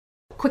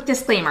Quick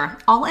disclaimer,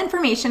 all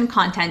information,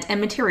 content,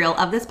 and material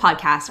of this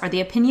podcast are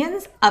the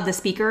opinions of the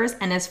speakers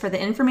and is for the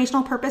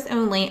informational purpose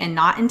only and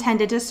not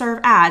intended to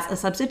serve as a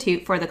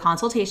substitute for the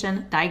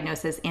consultation,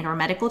 diagnosis, and/or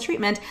medical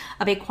treatment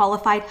of a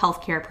qualified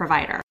healthcare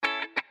provider.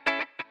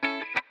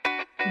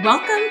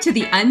 Welcome to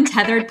the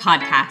Untethered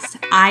Podcast.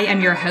 I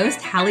am your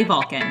host, Hallie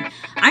Bulkin.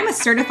 I'm a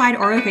certified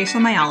orofacial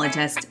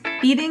myologist,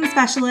 feeding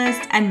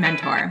specialist, and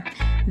mentor.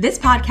 This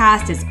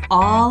podcast is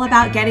all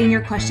about getting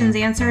your questions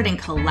answered and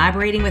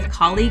collaborating with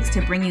colleagues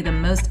to bring you the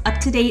most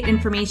up-to-date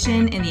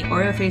information in the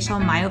orofacial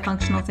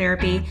myofunctional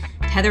therapy,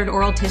 tethered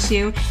oral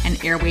tissue,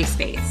 and airway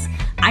space.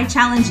 I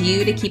challenge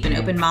you to keep an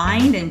open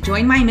mind and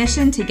join my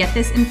mission to get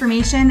this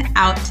information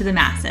out to the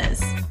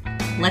masses.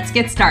 Let's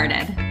get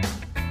started.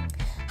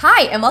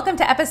 Hi, and welcome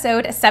to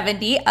episode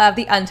 70 of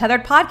the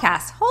Untethered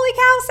Podcast. Holy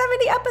cow,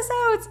 70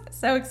 episodes!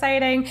 So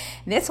exciting.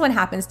 This one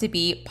happens to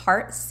be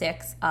part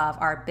 6 of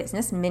our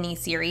business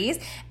mini-series.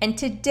 And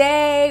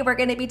today we're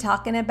going to be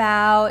talking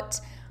about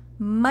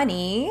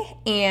money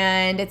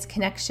and its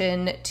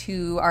connection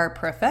to our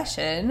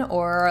profession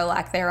or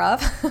lack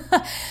thereof.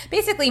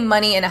 Basically,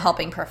 money in a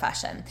helping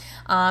profession.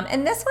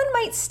 And this one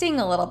might sting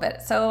a little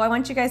bit, so I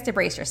want you guys to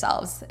brace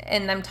yourselves.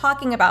 And I'm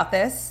talking about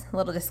this, a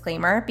little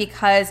disclaimer,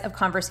 because of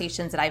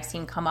conversations that I've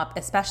seen come up,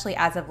 especially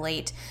as of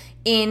late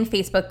in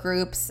Facebook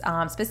groups,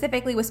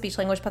 specifically with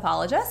speech-language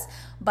pathologists.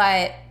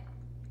 But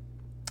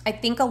I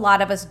think a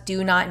lot of us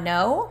do not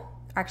know,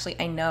 actually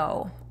I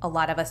know a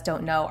lot of us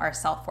don't know our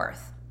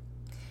self-worth.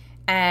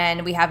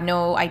 And we have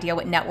no idea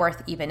what net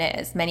worth even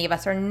is. Many of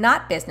us are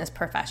not business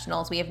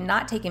professionals. We have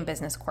not taken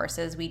business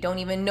courses. We don't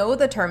even know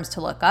the terms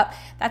to look up.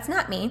 That's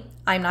not me.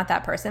 I'm not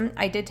that person.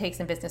 I did take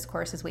some business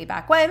courses way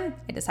back when.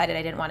 I decided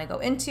I didn't want to go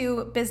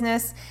into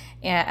business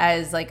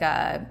as like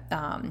a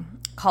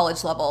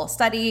college level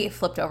study,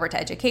 flipped over to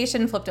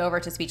education, flipped over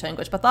to speech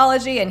language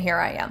pathology, and here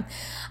I am.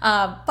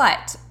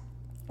 But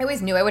I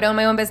always knew I would own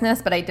my own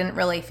business, but I didn't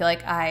really feel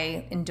like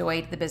I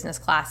enjoyed the business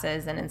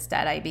classes, and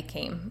instead I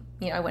became,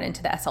 I went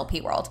into the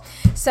SLP world.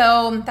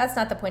 So that's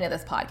not the point of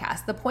this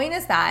podcast. The point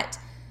is that,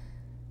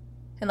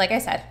 and like I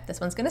said, this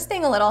one's going to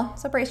sting a little,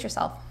 so brace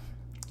yourself.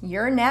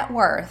 Your net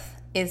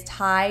worth is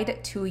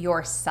tied to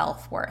your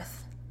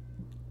self-worth.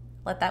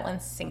 Let that one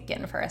sink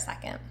in for a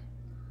second.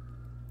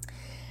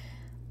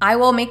 I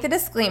will make the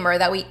disclaimer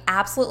that we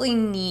absolutely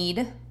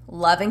need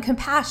love and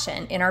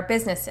compassion in our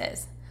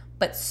businesses.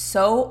 But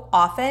so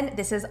often,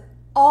 this is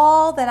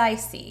all that I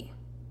see,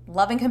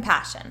 love and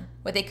compassion,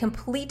 with a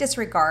complete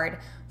disregard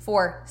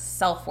for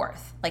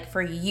self-worth, like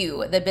for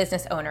you, the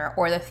business owner,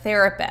 or the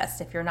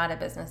therapist, if you're not a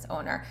business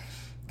owner,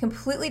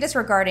 completely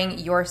disregarding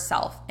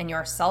yourself and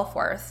your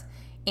self-worth.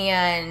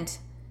 And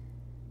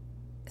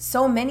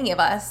so many of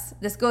us,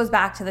 this goes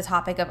back to the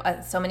topic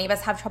of so many of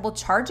us have trouble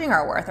charging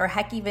our worth, or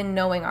heck, even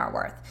knowing our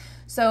worth.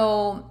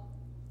 So,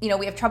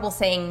 we have trouble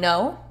saying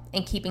no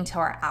and keeping to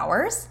our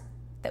hours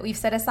that we've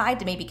set aside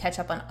to maybe catch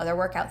up on other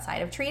work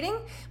outside of treating.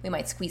 We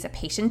might squeeze a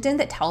patient in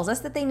that tells us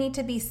that they need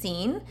to be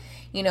seen.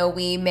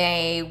 We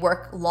may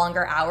work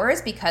longer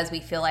hours because we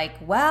feel like,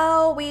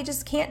 well, we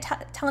just can't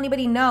tell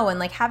anybody no. And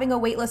like having a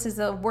wait list is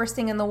the worst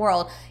thing in the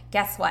world.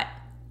 Guess what?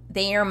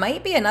 There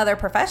might be another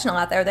professional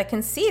out there that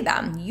can see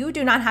them. You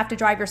do not have to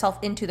drive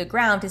yourself into the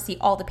ground to see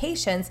all the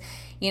patients,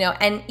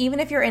 and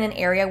even if you're in an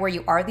area where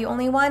you are the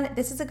only one,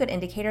 this is a good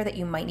indicator that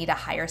you might need to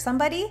hire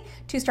somebody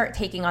to start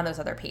taking on those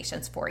other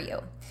patients for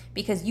you,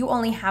 because you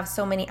only have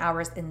so many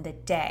hours in the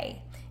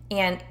day.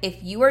 And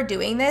if you are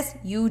doing this,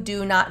 you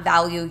do not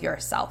value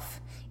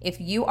yourself.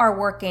 If you are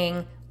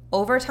working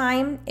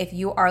overtime, if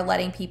you are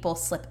letting people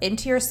slip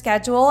into your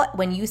schedule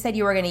when you said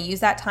you were going to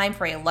use that time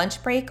for a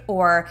lunch break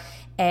or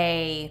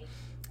a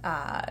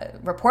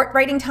report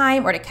writing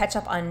time, or to catch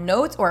up on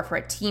notes, or for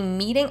a team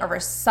meeting, or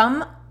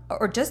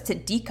just to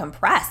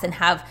decompress and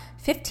have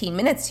 15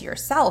 minutes to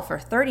yourself, or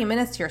 30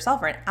 minutes to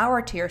yourself, or an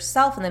hour to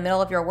yourself in the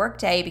middle of your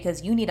workday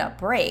because you need a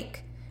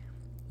break,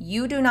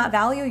 you do not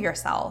value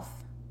yourself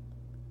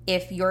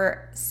if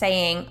you're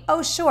saying,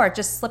 oh, sure,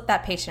 just slip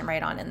that patient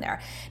right on in there.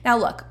 Now,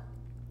 look,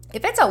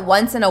 if it's a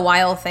once in a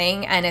while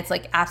thing and it's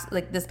like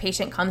this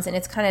patient comes and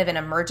it's kind of an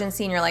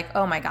emergency and you're like,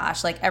 oh my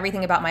gosh, like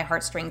everything about my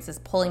heartstrings is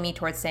pulling me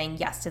towards saying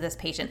yes to this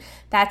patient,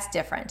 that's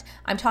different.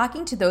 I'm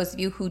talking to those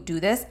of you who do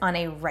this on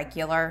a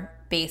regular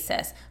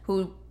basis,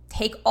 who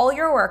take all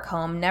your work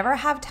home, never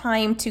have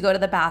time to go to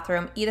the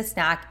bathroom, eat a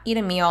snack, eat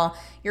a meal.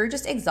 You're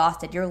just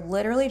exhausted. You're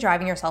literally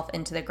driving yourself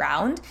into the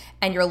ground,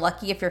 and you're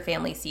lucky if your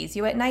family sees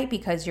you at night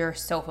because you're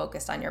so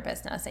focused on your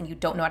business and you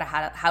don't know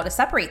how to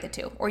separate the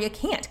two, or you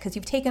can't because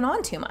you've taken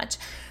on too much,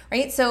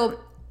 right?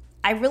 So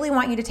I really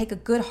want you to take a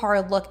good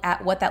hard look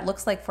at what that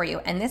looks like for you.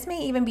 And this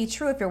may even be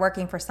true if you're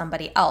working for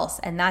somebody else,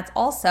 and that's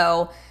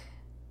also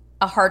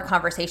a hard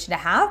conversation to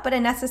have, but a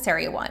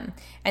necessary one.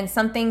 And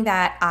something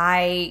that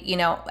I,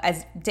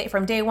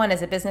 from day one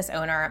as a business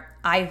owner,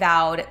 I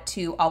vowed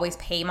to always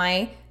pay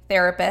my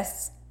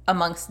therapists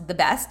amongst the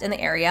best in the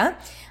area.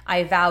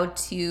 I vowed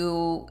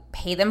to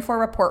pay them for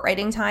report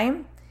writing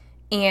time,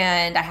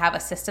 and I have a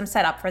system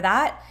set up for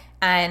that.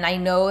 And I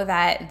know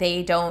that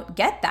they don't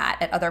get that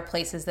at other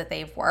places that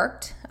they've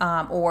worked,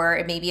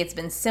 or maybe it's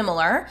been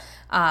similar,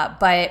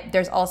 but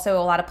there's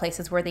also a lot of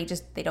places where they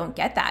don't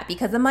get that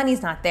because the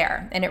money's not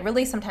there. And it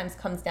really sometimes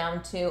comes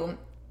down to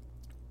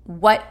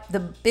what the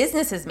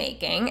business is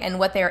making and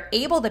what they're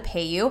able to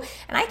pay you.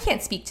 And I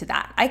can't speak to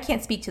that. I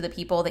can't speak to the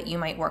people that you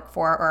might work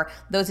for, or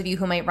those of you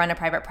who might run a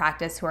private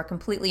practice who are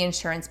completely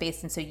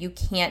insurance-based, and so you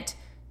can't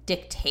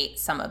dictate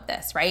some of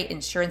this, right?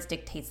 Insurance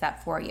dictates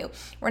that for you.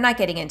 We're not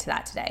getting into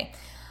that today.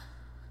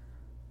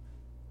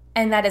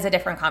 And that is a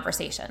different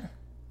conversation.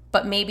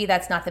 But maybe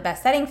that's not the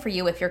best setting for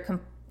you if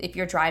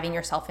you're driving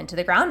yourself into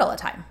the ground all the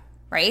time,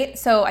 right?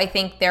 So I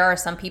think there are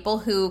some people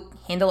who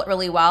handle it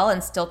really well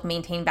and still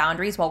maintain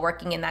boundaries while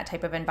working in that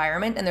type of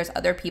environment. And there's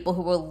other people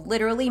who will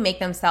literally make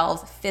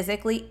themselves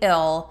physically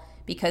ill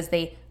because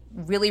they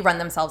really run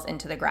themselves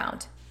into the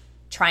ground,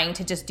 trying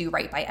to just do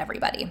right by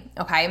everybody,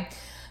 okay?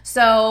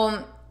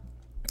 So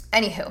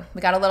anywho,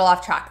 we got a little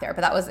off track there,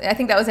 but I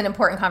think that was an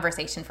important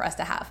conversation for us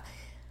to have.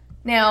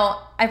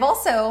 Now, I've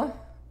also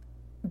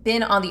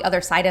been on the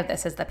other side of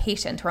this as the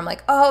patient, where I'm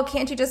like, oh,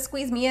 can't you just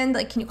squeeze me in?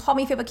 Like, can you call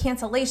me if you have a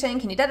cancellation?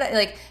 Can you do that?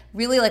 Like,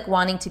 really like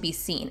wanting to be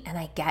seen. And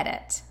I get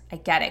it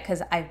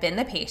because I've been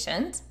the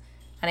patient,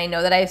 and I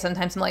know that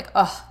sometimes I'm like,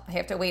 oh, I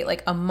have to wait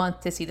like a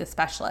month to see the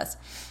specialist.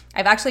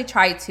 I've actually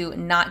tried to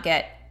not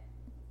get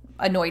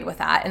annoyed with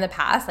that in the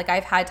past. Like,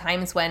 I've had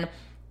times when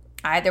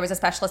there was a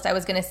specialist I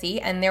was going to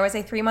see, and there was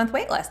a 3-month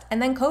wait list, and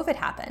then COVID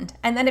happened,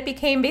 and then it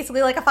became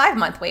basically like a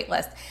 5-month wait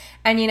list.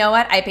 And you know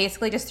what? I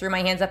basically just threw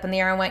my hands up in the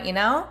air and went,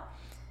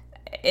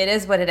 it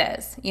is what it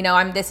is.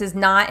 This is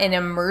not an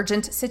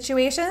emergent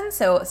situation.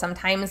 So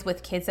sometimes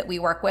with kids that we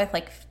work with,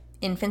 like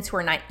infants who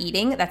are not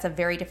eating, that's a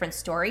very different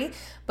story.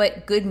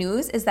 But good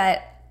news is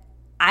that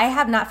I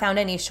have not found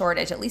any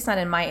shortage, at least not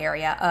in my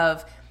area,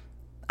 of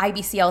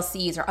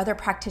IBCLCs or other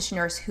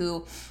practitioners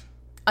who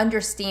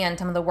understand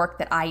some of the work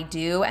that I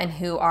do and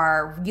who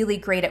are really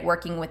great at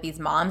working with these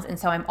moms. And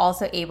so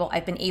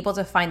I've been able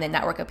to find the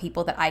network of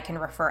people that I can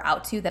refer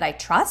out to that I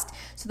trust,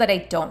 so that I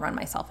don't run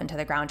myself into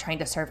the ground trying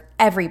to serve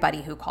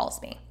everybody who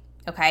calls me.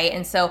 Okay.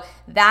 And so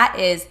that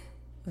is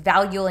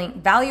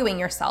valuing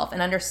yourself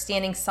and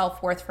understanding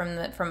self-worth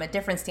from a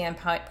different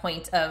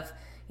standpoint of,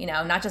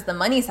 not just the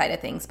money side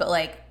of things, but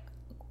like,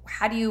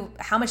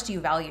 how much do you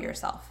value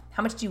yourself?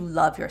 How much do you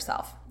love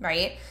yourself?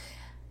 Right.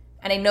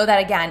 And I know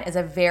that, again, is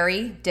a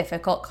very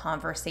difficult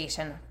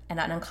conversation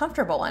and an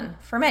uncomfortable one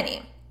for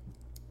many.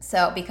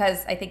 So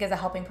because I think as a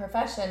helping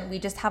profession, we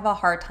just have a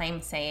hard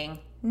time saying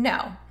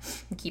no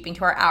and keeping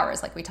to our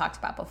hours like we talked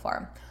about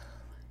before.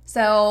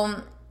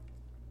 So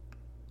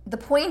the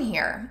point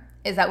here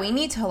is that we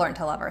need to learn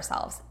to love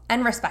ourselves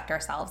and respect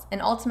ourselves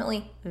and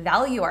ultimately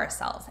value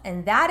ourselves.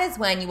 And that is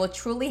when you will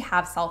truly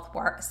have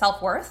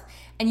self-worth,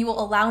 and you will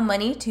allow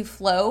money to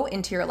flow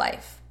into your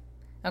life.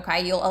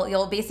 Okay,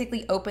 you'll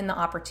basically open the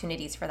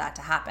opportunities for that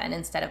to happen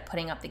instead of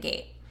putting up the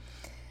gate.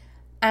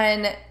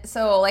 And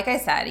so, like I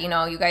said,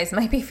 you guys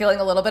might be feeling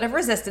a little bit of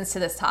resistance to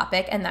this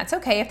topic, and that's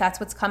okay if that's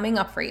what's coming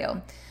up for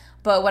you.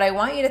 But what I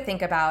want you to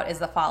think about is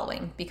the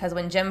following, because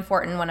when Jim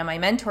Fortin, one of my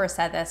mentors,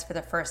 said this for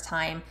the first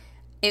time,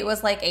 it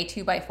was like a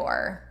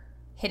 2x4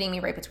 hitting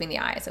me right between the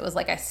eyes. It was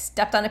like I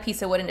stepped on a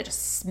piece of wood and it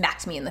just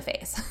smacked me in the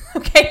face.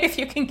 Okay, if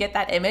you can get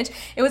that image.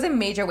 It was a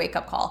major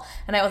wake-up call.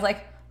 And I was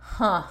like,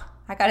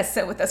 I got to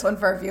sit with this one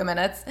for a few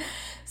minutes.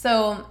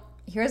 So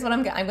here's what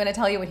I'm going to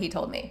tell you what he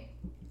told me.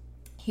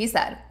 He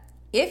said,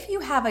 if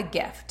you have a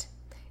gift,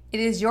 it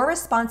is your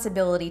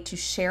responsibility to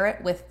share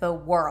it with the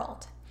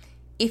world.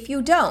 If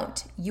you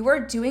don't, you are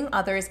doing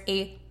others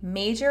a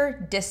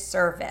major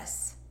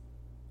disservice.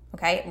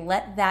 Okay,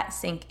 let that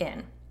sink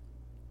in.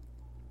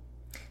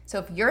 So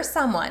if you're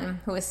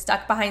someone who is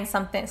stuck behind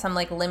some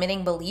like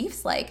limiting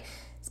beliefs, like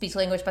speech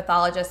language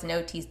pathologists and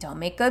OTs don't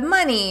make good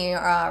money,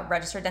 or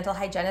registered dental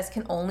hygienists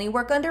can only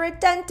work under a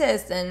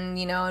dentist, and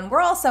and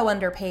we're all so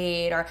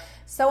underpaid, or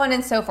so on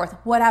and so forth,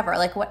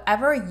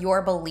 whatever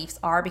your beliefs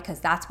are, because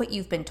that's what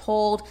you've been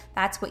told,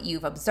 that's what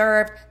you've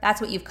observed,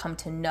 that's what you've come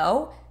to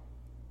know.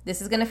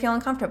 This is going to feel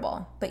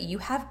uncomfortable, but you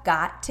have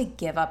got to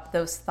give up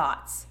those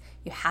thoughts.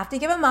 You have to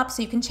give them up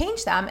so you can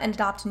change them and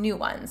adopt new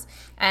ones.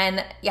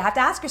 And you have to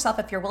ask yourself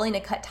if you're willing to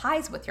cut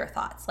ties with your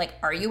thoughts. Like,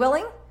 are you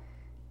willing?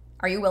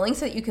 Are you willing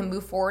so that you can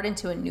move forward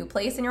into a new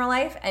place in your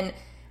life? And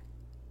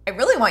I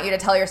really want you to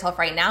tell yourself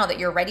right now that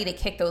you're ready to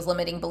kick those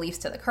limiting beliefs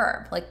to the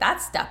curb. Like,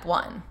 that's step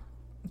one.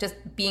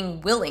 Just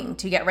being willing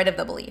to get rid of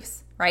the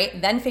beliefs,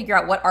 right? Then figure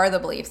out what are the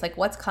beliefs, like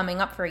what's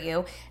coming up for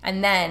you,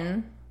 and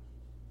then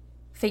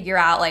figure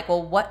out like,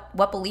 well,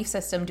 what belief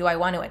system do I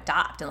want to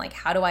adopt? And like,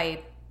 how do I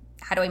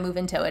move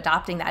into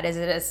adopting that? Is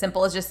it as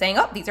simple as just saying,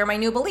 oh, these are my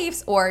new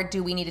beliefs, or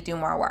do we need to do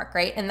more work,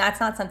 right? And that's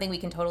not something we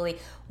can totally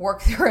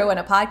work through in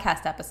a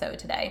podcast episode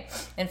today.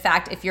 In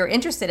fact, if you're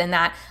interested in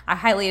that, I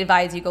highly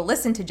advise you go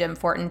listen to Jim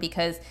Fortin,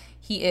 because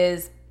he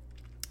is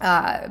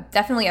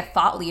definitely a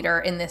thought leader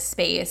in this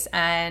space,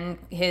 and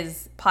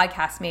his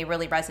podcast may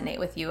really resonate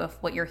with you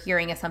if what you're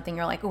hearing is something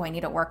you're like, oh, I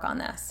need to work on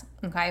this,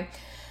 okay?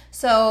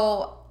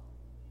 So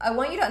I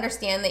want you to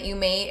understand that you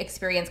may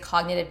experience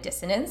cognitive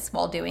dissonance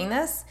while doing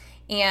this.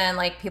 And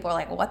like people are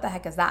like, well, what the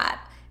heck is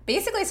that?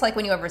 Basically, it's like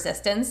when you have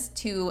resistance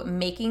to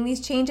making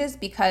these changes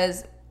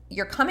because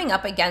you're coming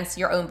up against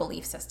your own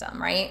belief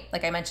system, right?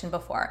 Like I mentioned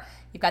before,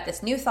 you've got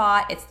this new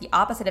thought. It's the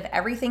opposite of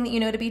everything that you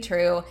know to be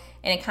true.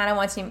 And it kind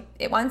of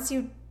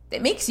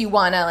it makes you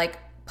want to like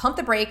pump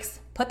the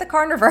brakes, put the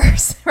car in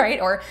reverse, right?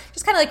 Or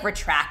just kind of like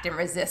retract and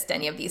resist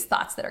any of these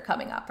thoughts that are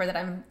coming up or that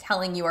I'm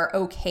telling you are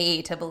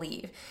okay to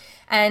believe.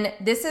 And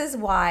this is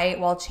why,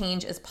 while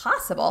change is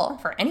possible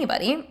for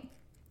anybody,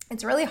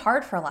 it's really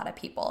hard for a lot of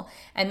people.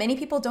 And many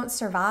people don't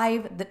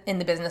survive in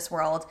the business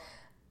world,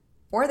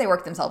 or they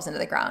work themselves into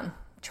the ground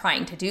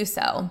trying to do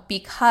so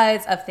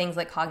because of things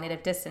like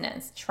cognitive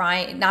dissonance,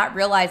 not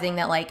realizing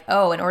that like,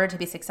 oh, in order to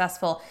be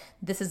successful,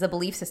 this is a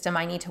belief system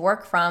I need to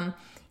work from.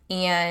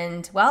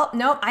 And well,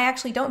 nope, I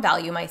actually don't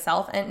value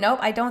myself. And nope,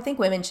 I don't think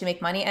women should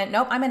make money. And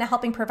nope, I'm in a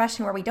helping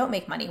profession where we don't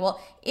make money. Well,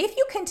 if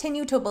you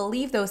continue to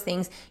believe those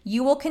things,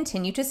 you will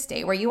continue to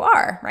stay where you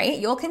are, right?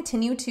 You'll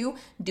continue to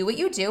do what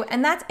you do.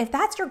 And if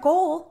that's your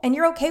goal and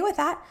you're okay with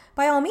that,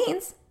 by all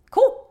means,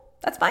 cool,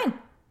 that's fine.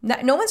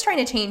 No one's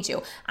trying to change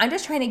you. I'm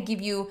just trying to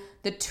give you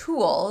the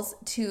tools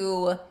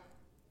to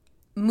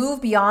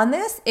move beyond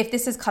this if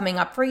this is coming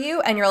up for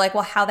you and you're like,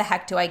 well, how the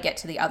heck do I get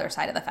to the other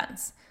side of the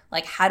fence?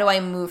 Like, how do I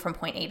move from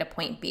point A to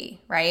point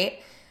B, right?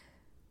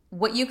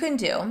 What you can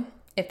do,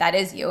 if that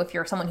is you, if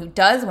you're someone who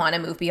does want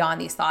to move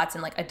beyond these thoughts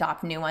and like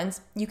adopt new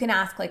ones, you can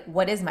ask like,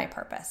 what is my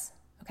purpose?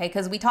 Okay,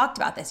 because we talked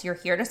about this. You're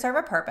here to serve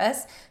a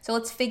purpose. So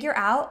let's figure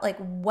out like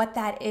what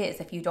that is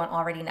if you don't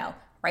already know.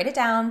 Write it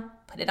down,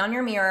 put it on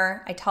your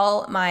mirror. I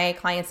tell my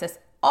clients this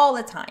all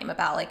the time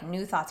about like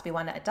new thoughts we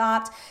want to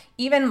adopt.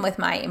 Even with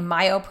my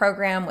Myo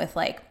program with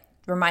like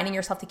reminding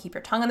yourself to keep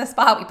your tongue on the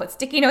spot. We put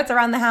sticky notes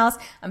around the house.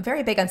 I'm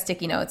very big on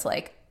sticky notes,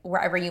 like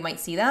wherever you might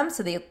see them.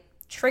 So they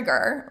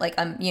trigger, like,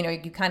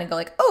 you kind of go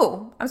like,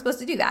 oh, I'm supposed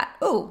to do that.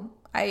 Oh,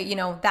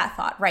 that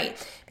thought, right?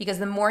 Because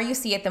the more you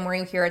see it, the more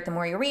you hear it, the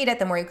more you read it,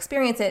 the more you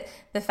experience it,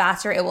 the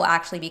faster it will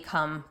actually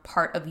become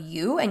part of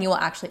you and you will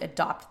actually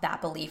adopt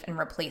that belief and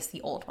replace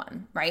the old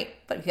one, right?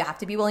 But you have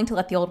to be willing to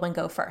let the old one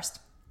go first.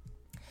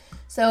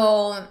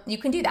 So you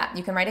can do that.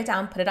 You can write it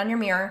down, put it on your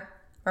mirror,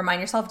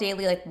 remind yourself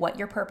daily like what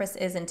your purpose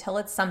is until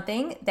it's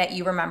something that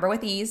you remember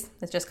with ease.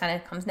 It just kind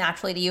of comes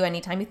naturally to you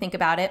anytime you think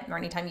about it or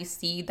anytime you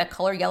see the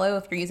color yellow,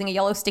 if you're using a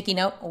yellow sticky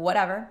note,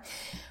 whatever,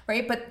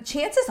 right? But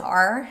chances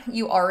are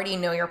you already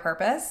know your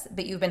purpose,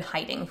 but you've been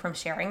hiding from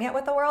sharing it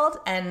with the world.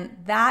 And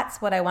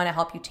that's what I want to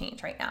help you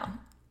change right now.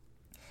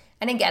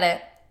 And I get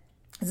it.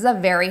 This is a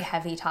very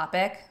heavy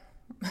topic,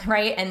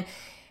 right?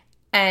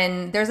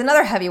 And there's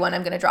another heavy one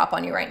I'm going to drop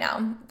on you right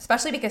now,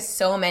 especially because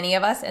so many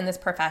of us in this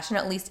profession,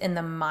 at least in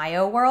the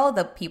Myo world,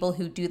 the people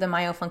who do the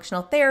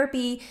myofunctional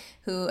therapy,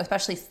 who,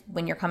 especially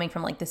when you're coming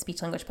from like the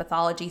speech language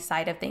pathology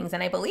side of things,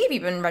 and I believe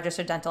even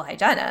registered dental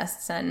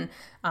hygienists and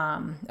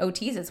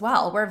OTs as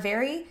well, we're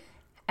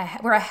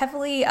a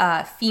heavily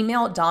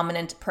female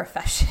dominant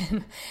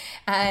profession.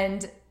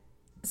 And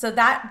so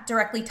that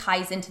directly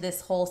ties into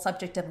this whole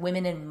subject of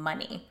women and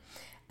money.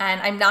 And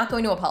I'm not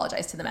going to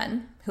apologize to the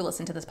men who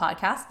listen to this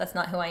podcast. That's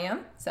not who I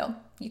am. So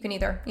you can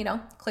either,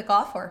 click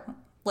off or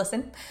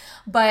listen.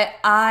 But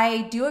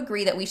I do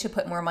agree that we should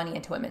put more money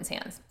into women's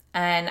hands.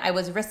 And I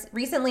was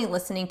recently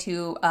listening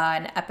to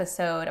a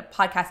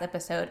podcast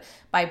episode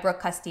by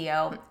Brooke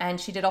Castillo, and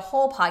she did a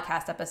whole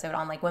podcast episode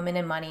on like women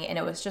and money, and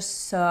it was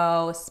just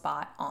so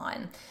spot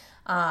on.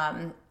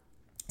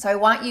 So I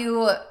want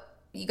you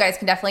guys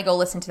can definitely go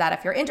listen to that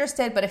if you're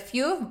interested, but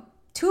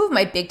two of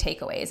my big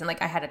takeaways, and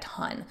like I had a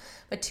ton,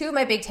 but two of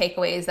my big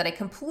takeaways that I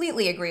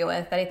completely agree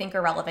with that I think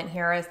are relevant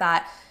here is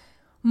that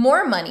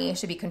more money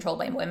should be controlled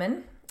by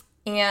women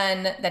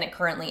than it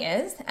currently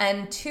is.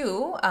 And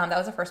two, that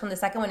was the first one. The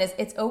second one is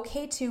it's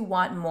okay to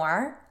want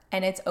more,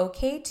 and it's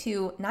okay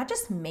to not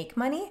just make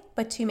money,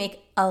 but to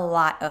make a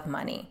lot of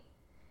money.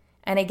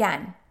 And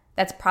again,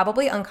 that's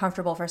probably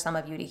uncomfortable for some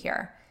of you to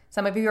hear.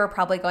 Some of you are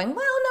probably going, well,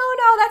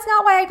 no, that's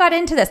not why I got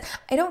into this.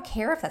 I don't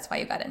care if that's why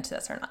you got into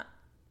this or not.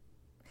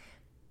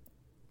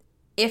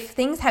 If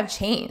things have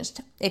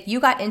changed, if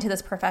you got into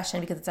this profession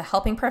because it's a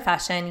helping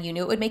profession, you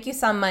knew it would make you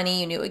some money,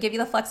 you knew it would give you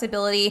the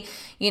flexibility,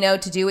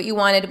 to do what you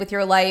wanted with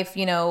your life,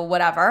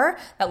 whatever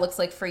that looks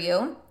like for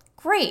you,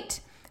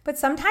 great. But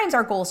sometimes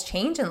our goals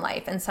change in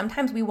life and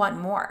sometimes we want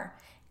more,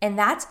 and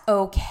that's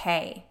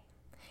okay.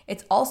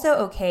 It's also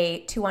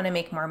okay to want to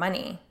make more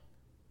money.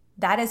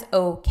 That is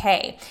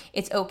okay.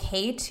 It's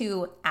okay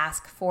to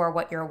ask for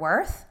what you're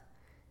worth.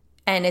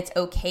 And it's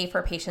okay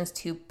for patients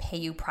to pay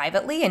you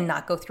privately and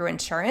not go through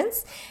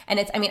insurance. And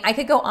I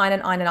could go on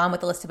and on and on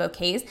with the list of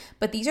okays,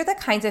 but these are the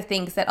kinds of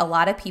things that a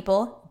lot of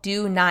people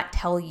do not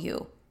tell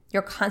you.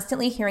 You're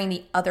constantly hearing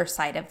the other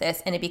side of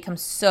this, and it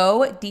becomes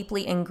so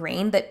deeply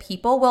ingrained that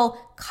people will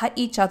cut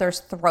each other's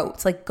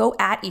throats, like go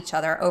at each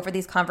other over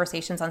these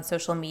conversations on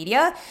social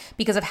media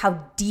because of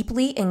how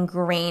deeply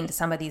ingrained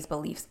some of these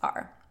beliefs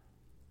are.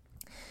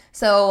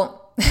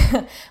 So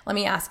let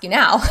me ask you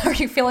now, are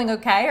you feeling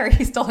okay? Or are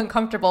you still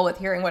uncomfortable with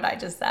hearing what I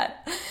just said?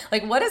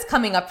 Like, what is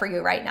coming up for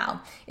you right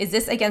now? Is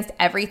this against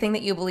everything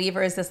that you believe,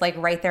 or is this like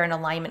right there in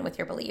alignment with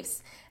your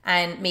beliefs?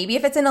 And maybe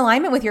if it's in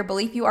alignment with your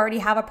belief, you already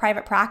have a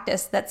private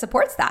practice that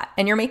supports that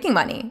and you're making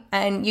money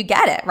and you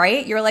get it,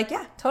 right? You're like,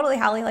 yeah, totally,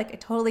 Hallie. Like, I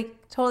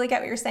totally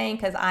get what you're saying,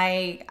 because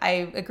I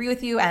agree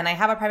with you, and I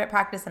have a private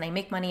practice and I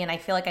make money and I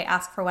feel like I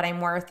ask for what I'm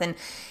worth. And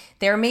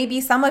there may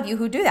be some of you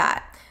who do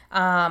that.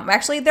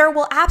 Actually, there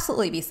will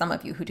absolutely be some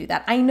of you who do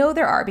that. I know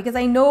there are, because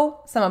I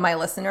know some of my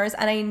listeners,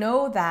 and I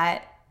know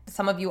that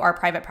some of you are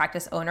private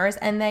practice owners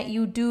and that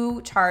you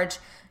do charge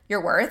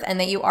your worth, and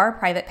that you are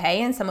private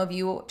pay, and some of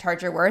you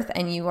charge your worth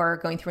and you are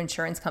going through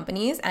insurance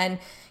companies. And,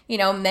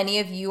 many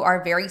of you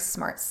are very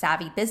smart,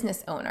 savvy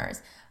business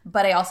owners.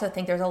 But I also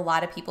think there's a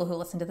lot of people who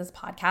listen to this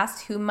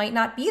podcast who might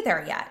not be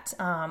there yet,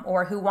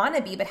 or who want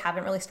to be but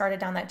haven't really started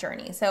down that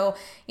journey. So,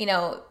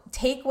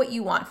 take what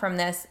you want from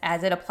this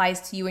as it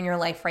applies to you in your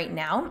life right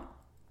now,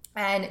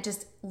 and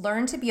just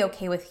learn to be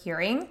okay with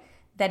hearing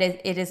that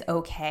it is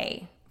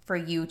okay for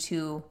you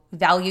to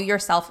value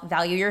yourself,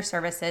 value your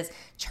services,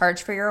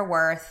 charge for your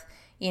worth,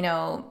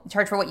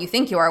 charge for what you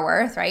think you are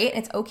worth, right?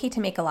 It's okay to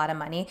make a lot of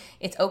money.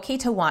 It's okay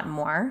to want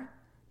more.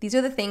 These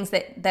are the things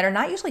that are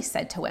not usually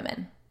said to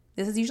women.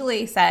 This is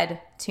usually said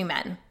to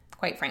men,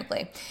 quite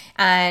frankly.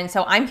 And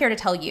so I'm here to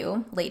tell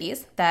you,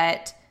 ladies,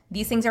 that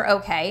these things are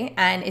okay,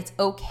 and it's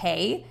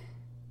okay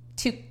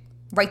to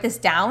write this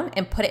down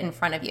and put it in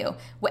front of you.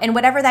 And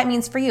whatever that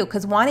means for you,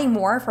 because wanting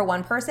more for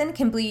one person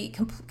can be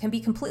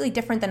completely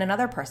different than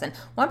another person.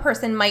 One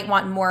person might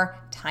want more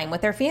time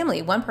with their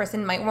family. One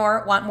person might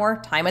want more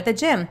time at the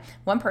gym.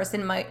 One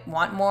person might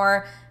want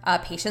more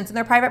patience in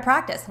their private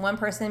practice. One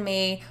person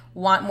may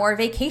want more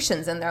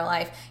vacations in their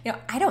life.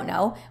 I don't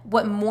know.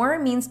 What more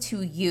means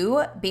to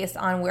you based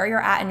on where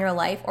you're at in your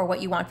life or what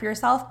you want for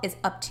yourself is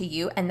up to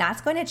you. And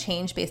that's going to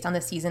change based on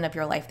the season of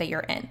your life that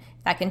you're in.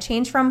 That can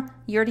change from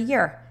year to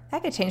year.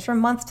 That could change from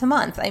month to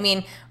month. I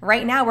mean,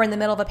 right now we're in the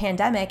middle of a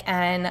pandemic,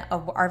 and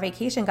our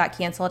vacation got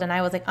canceled, and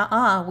I was like,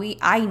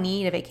 I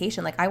need a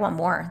vacation. Like, I want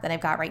more than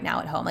I've got right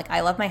now at home. Like, I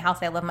love my house,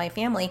 I love my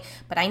family,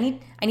 but I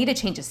need a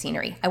change of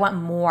scenery. I want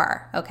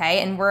more, okay?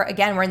 And we're in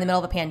the middle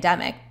of a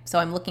pandemic, so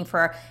I'm looking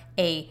for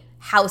a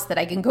house that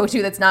I can go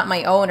to that's not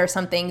my own, or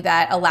something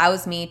that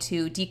allows me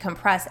to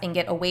decompress and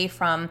get away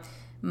from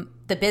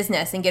the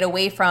business and get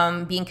away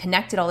from being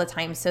connected all the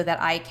time, so that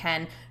I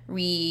can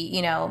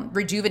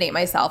rejuvenate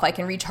myself. I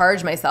can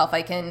recharge myself.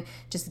 I can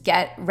just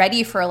get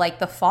ready for like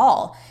the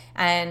fall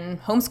and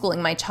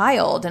homeschooling my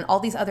child and all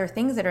these other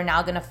things that are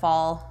now going to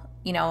fall,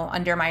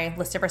 under my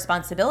list of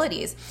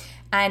responsibilities.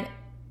 And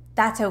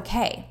that's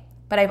okay.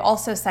 But I've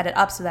also set it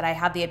up so that I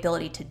have the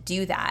ability to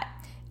do that.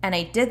 And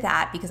I did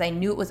that because I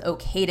knew it was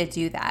okay to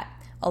do that.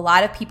 A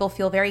lot of people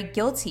feel very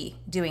guilty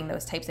doing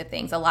those types of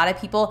things. A lot of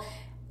people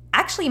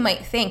actually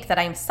might think that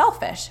I'm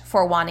selfish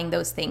for wanting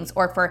those things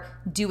or for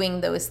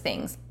doing those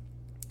things.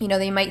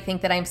 They might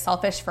think that I'm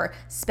selfish for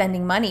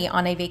spending money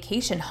on a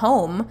vacation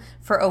home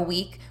for a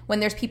week when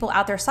there's people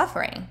out there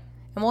suffering.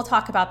 And we'll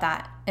talk about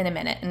that in a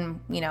minute.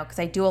 And, because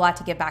I do a lot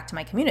to give back to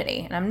my community,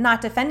 and I'm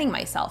not defending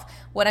myself.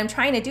 What I'm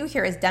trying to do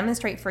here is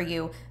demonstrate for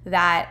you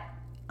that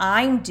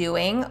I'm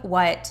doing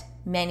what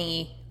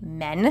many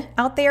men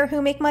out there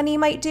who make money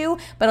might do,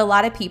 but a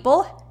lot of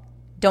people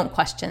don't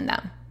question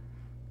them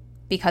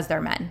because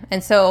they're men.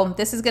 And so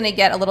this is going to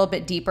get a little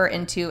bit deeper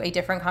into a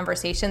different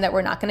conversation that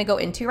we're not going to go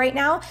into right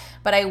now.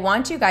 But I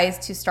want you guys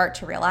to start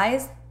to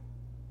realize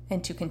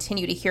and to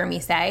continue to hear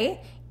me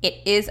say, it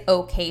is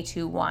okay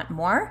to want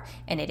more,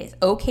 and it is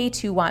okay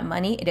to want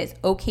money. It is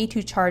okay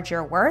to charge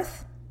your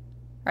worth,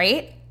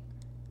 right?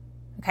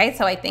 Okay,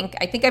 so I think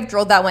I've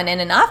drilled that one in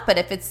enough. But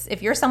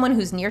if you're someone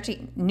who's new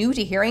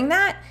to hearing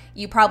that,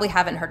 you probably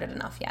haven't heard it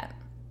enough yet.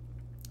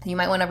 You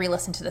might want to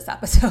re-listen to this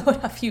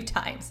episode a few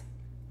times.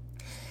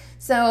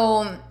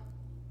 So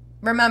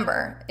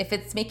remember, if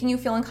it's making you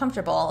feel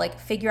uncomfortable, like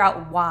figure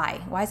out why.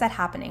 Why is that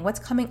happening? What's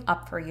coming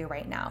up for you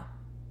right now,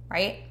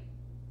 right?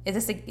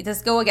 Does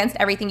this go against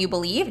everything you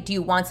believe? Do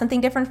you want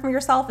something different from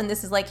yourself and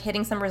this is like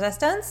hitting some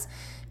resistance?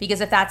 Because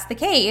if that's the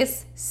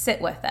case,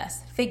 sit with this.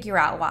 Figure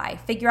out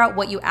why. Figure out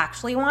what you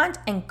actually want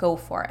and go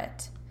for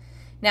it.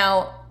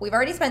 Now, we've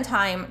already spent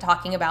time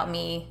talking about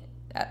me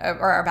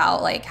or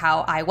about like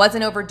how I was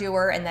an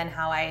overdoer, and then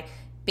how I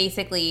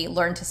basically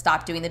learned to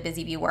stop doing the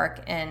busy bee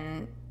work,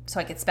 and so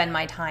I could spend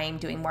my time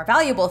doing more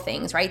valuable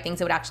things, right? Things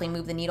that would actually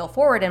move the needle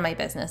forward in my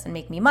business and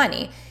make me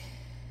money.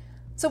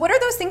 So what are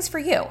those things for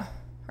you,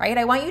 right?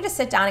 I want you to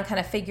sit down and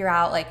kind of figure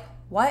out like,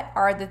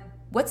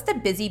 what's the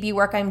busy bee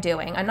work I'm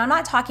doing? And I'm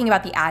not talking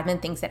about the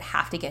admin things that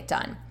have to get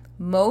done.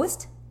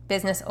 Most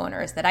business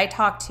owners that I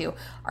talk to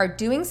are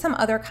doing some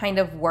other kind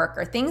of work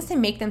or things to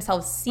make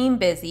themselves seem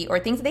busy, or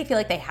things that they feel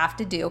like they have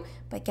to do.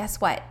 But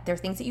guess what? They're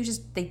things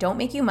that they don't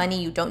make you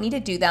money. You don't need to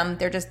do them.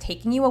 They're just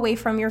taking you away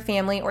from your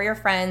family or your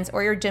friends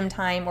or your gym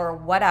time or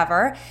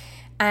whatever.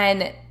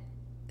 And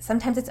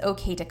sometimes it's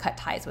okay to cut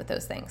ties with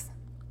those things,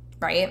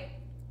 right?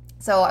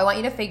 So I want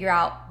you to figure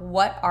out,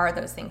 what are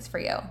those things for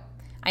you?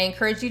 I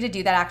encourage you to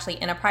do that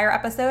actually in a prior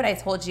episode. I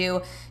told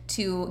you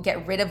to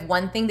get rid of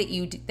one thing that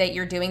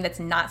you're doing that's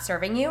not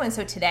serving you. And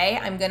so today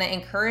I'm going to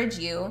encourage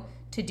you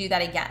to do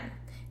that again.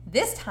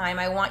 This time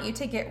I want you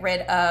to get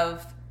rid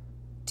of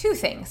 2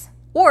 things.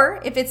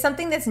 Or if it's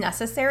something that's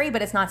necessary,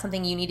 but it's not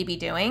something you need to be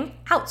doing,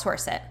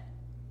 outsource it,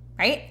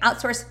 right?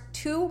 Outsource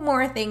 2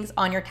 more things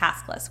on your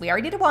task list. We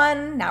already did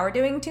 1, now we're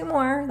doing 2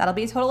 more. That'll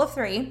be a total of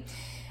 3.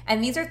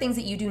 And these are things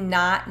that you do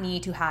not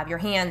need to have your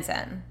hands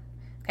in.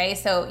 Okay,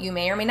 so you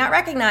may or may not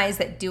recognize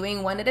that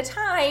doing 1 at a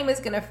time is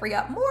going to free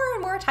up more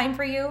and more time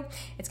for you.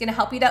 It's going to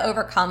help you to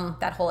overcome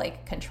that whole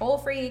control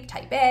freak,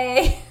 type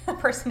A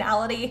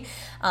personality,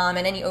 and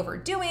any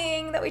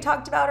overdoing that we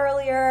talked about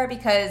earlier.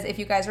 Because if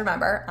you guys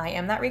remember, I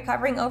am that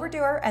recovering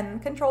overdoer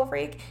and control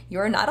freak.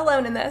 You're not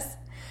alone in this.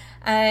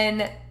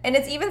 And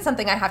it's even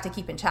something I have to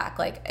keep in check.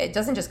 It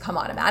doesn't just come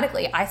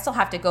automatically. I still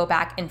have to go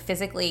back and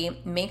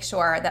physically make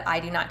sure that I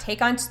do not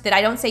that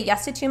I don't say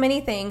yes to too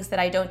many things, that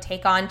I don't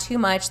take on too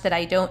much, that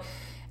I don't,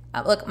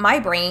 look, my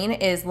brain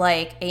is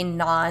like a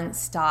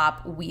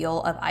nonstop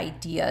wheel of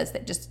ideas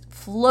that just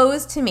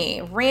flows to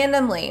me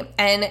randomly.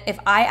 And if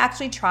I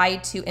actually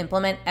tried to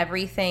implement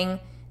everything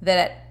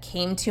that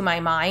came to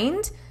my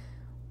mind,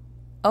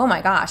 oh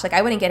my gosh,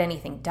 I wouldn't get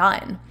anything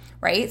done.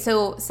 Right?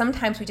 So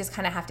sometimes we just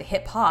kind of have to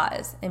hit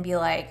pause and be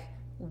like,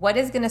 what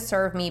is going to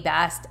serve me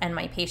best and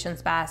my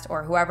patients best,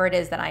 or whoever it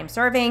is that I'm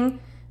serving,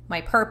 my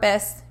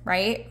purpose,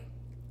 right?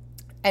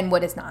 And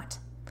what is not.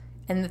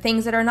 And the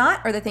things that are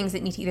not are the things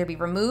that need to either be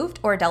removed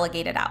or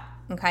delegated out,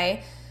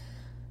 okay?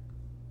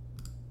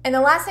 And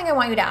the last thing I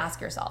want you to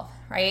ask yourself,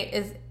 right,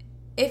 is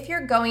if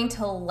you're going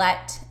to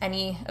let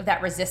any of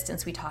that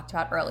resistance we talked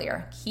about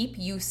earlier keep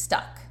you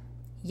stuck,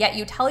 yet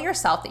you tell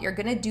yourself that you're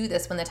going to do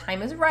this when the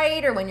time is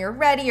right or when you're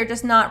ready, you're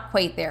just not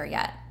quite there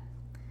yet.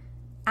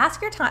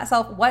 Ask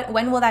yourself,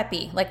 when will that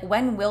be?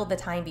 When will the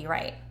time be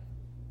right?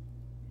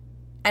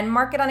 And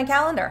mark it on a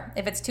calendar.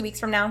 If it's 2 weeks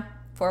from now,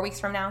 4 weeks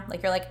from now,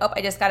 you're oh,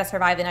 I just got to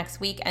survive the next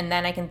week and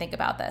then I can think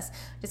about this.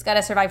 Just got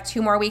to survive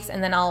 2 more weeks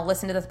and then I'll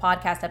listen to this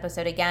podcast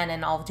episode again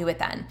and I'll do it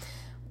then.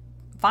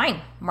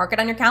 Fine, mark it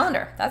on your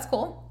calendar. That's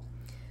cool.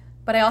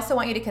 But I also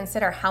want you to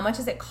consider, how much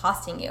is it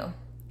costing you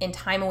in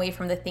time away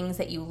from the things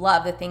that you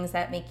love, the things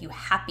that make you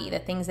happy, the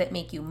things that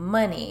make you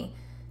money?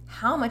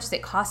 How much is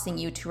it costing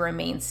you to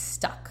remain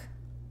stuck?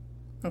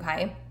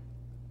 Okay?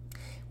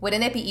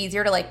 Wouldn't it be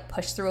easier to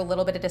push through a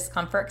little bit of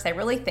discomfort? Because I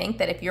really think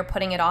that if you're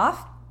putting it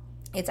off,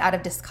 it's out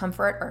of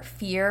discomfort or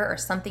fear or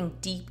something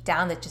deep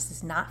down that just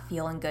is not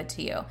feeling good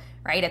to you,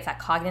 right? It's that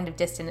cognitive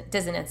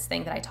dissonance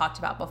thing that I talked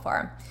about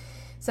before.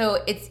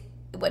 So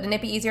wouldn't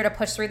it be easier to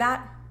push through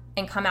that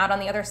and come out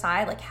on the other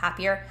side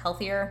happier,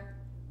 healthier,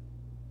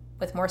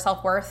 with more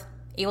self-worth,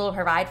 able to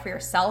provide for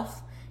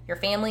yourself, your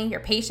family,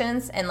 your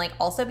patients, and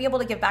also be able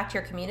to give back to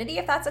your community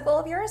if that's a goal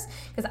of yours?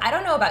 Because I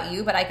don't know about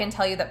you, but I can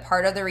tell you that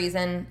part of the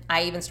reason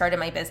I even started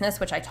my business,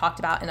 which I talked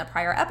about in a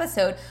prior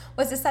episode,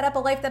 was to set up a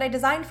life that I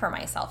designed for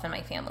myself and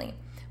my family.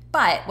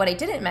 But what I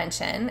didn't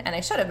mention, and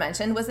I should have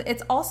mentioned, was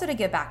it's also to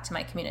give back to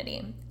my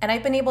community. And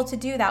I've been able to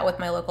do that with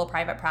my local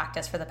private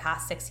practice for the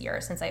past 6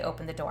 years since I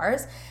opened the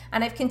doors.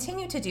 And I've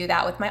continued to do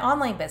that with my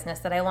online business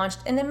that I launched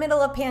in the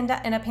middle of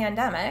in a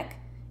pandemic,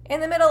 in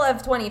the middle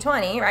of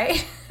 2020,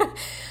 right?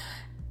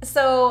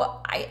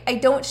 So I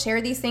don't share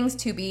these things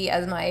to be,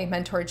 as my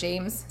mentor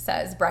James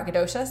says,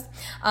 braggadocious.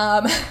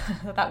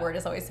 That word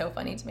is always so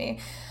funny to me.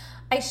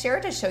 I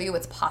share to show you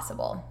what's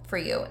possible for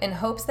you in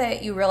hopes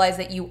that you realize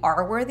that you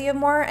are worthy of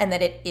more and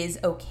that it is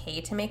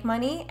okay to make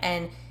money.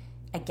 And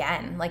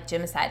again, like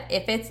Jim said,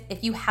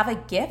 if you have a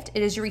gift,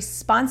 it is your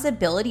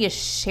responsibility to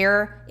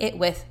share it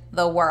with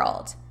the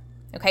world.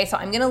 Okay, so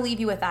I'm going to leave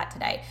you with that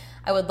today.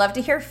 I would love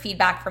to hear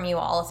feedback from you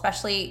all,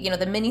 especially,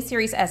 the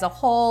mini-series as a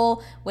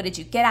whole. What did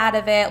you get out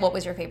of it? What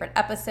was your favorite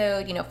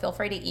episode? Feel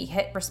free to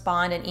hit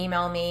respond and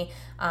email me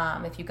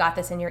if you got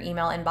this in your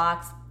email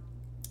inbox.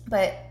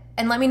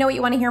 And let me know what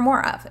you want to hear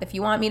more of. If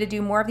you want me to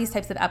do more of these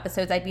types of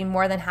episodes, I'd be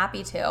more than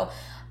happy to.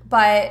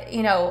 But,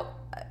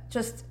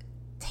 just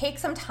take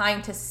some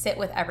time to sit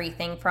with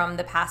everything from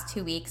the past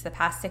 2 weeks, the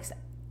past 6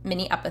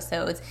 mini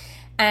episodes,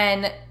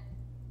 and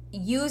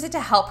use it to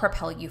help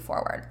propel you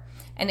forward.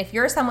 And if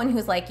you're someone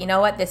who's like, you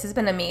know what, this has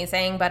been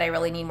amazing, but I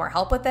really need more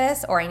help with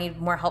this, or I need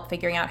more help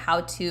figuring out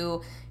how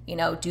to,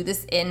 do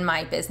this in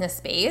my business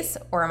space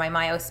or my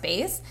Myo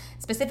space,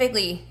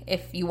 specifically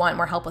if you want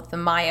more help with the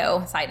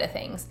Myo side of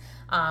things,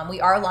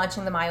 we are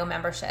launching the Myo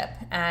membership,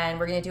 and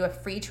we're going to do a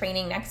free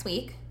training next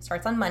week.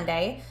 Starts on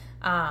Monday,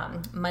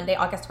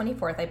 August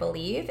 24th, I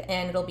believe,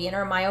 and it'll be in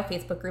our Myo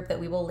Facebook group that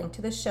we will link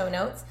to the show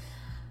notes.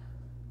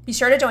 Be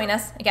sure to join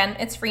us. Again,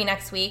 it's free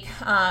next week.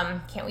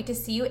 Can't wait to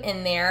see you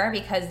in there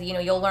because,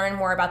 you'll learn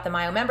more about the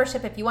Myo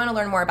membership. If you want to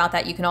learn more about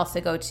that, you can also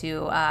go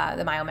to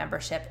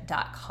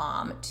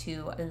themyomembership.com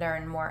to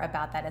learn more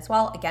about that as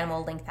well. Again,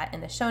 we'll link that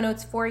in the show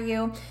notes for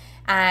you.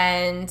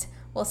 And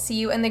We'll see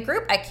you in the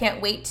group. I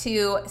can't wait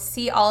to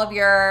see all of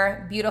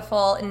your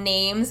beautiful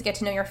names, get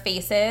to know your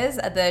faces.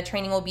 The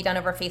training will be done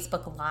over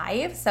Facebook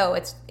Live, so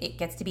it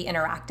gets to be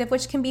interactive,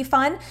 which can be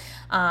fun.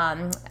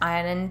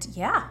 And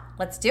yeah,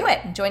 let's do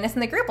it. Join us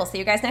in the group. We'll see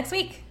you guys next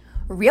week.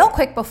 Real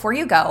quick before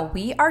you go,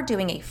 we are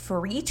doing a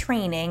free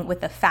training with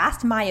the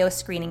Fast Myo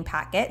Screening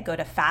Packet. Go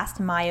to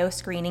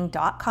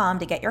fastmyoscreening.com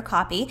to get your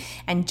copy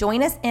and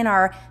join us in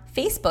our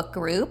Facebook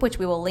group, which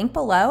we will link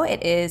below.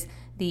 It is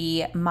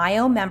the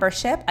Myo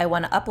membership. I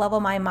want to up-level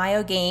my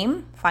Myo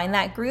game. Find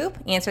that group,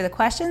 answer the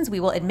questions.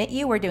 We will admit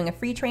you. We're doing a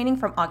free training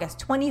from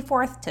August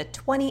 24th to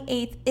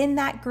 28th in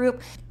that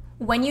group.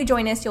 When you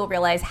join us, you'll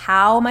realize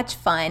how much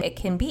fun it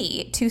can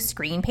be to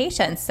screen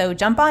patients. So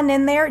jump on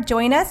in there,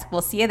 join us.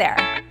 We'll see you there.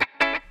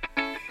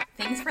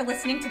 Thanks for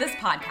listening to this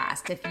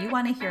podcast. If you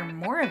want to hear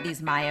more of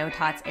these Myo,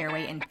 TOTS,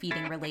 airway, and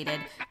feeding related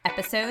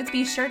episodes,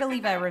 be sure to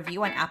leave a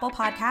review on Apple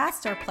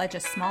Podcasts or pledge a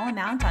small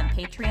amount on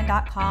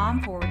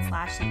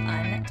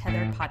patreon.com/the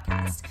Untethered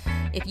Podcast.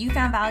 If you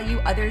found value,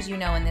 others you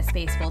know in this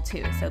space will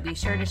too. So be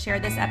sure to share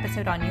this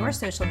episode on your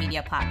social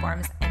media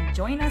platforms and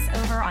join us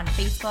over on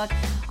Facebook,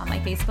 on my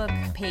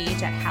Facebook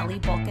page at Hallie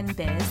Bulkin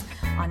Biz,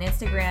 on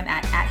Instagram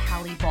at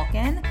Hallie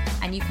Bulkin,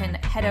 and you can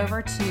head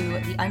over to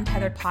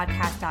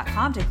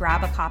theuntetheredpodcast.com to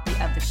grab a copy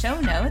of the show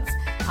notes,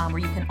 where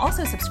you can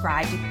also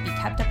subscribe to be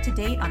kept up to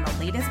date on the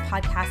latest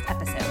podcast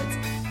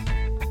episodes.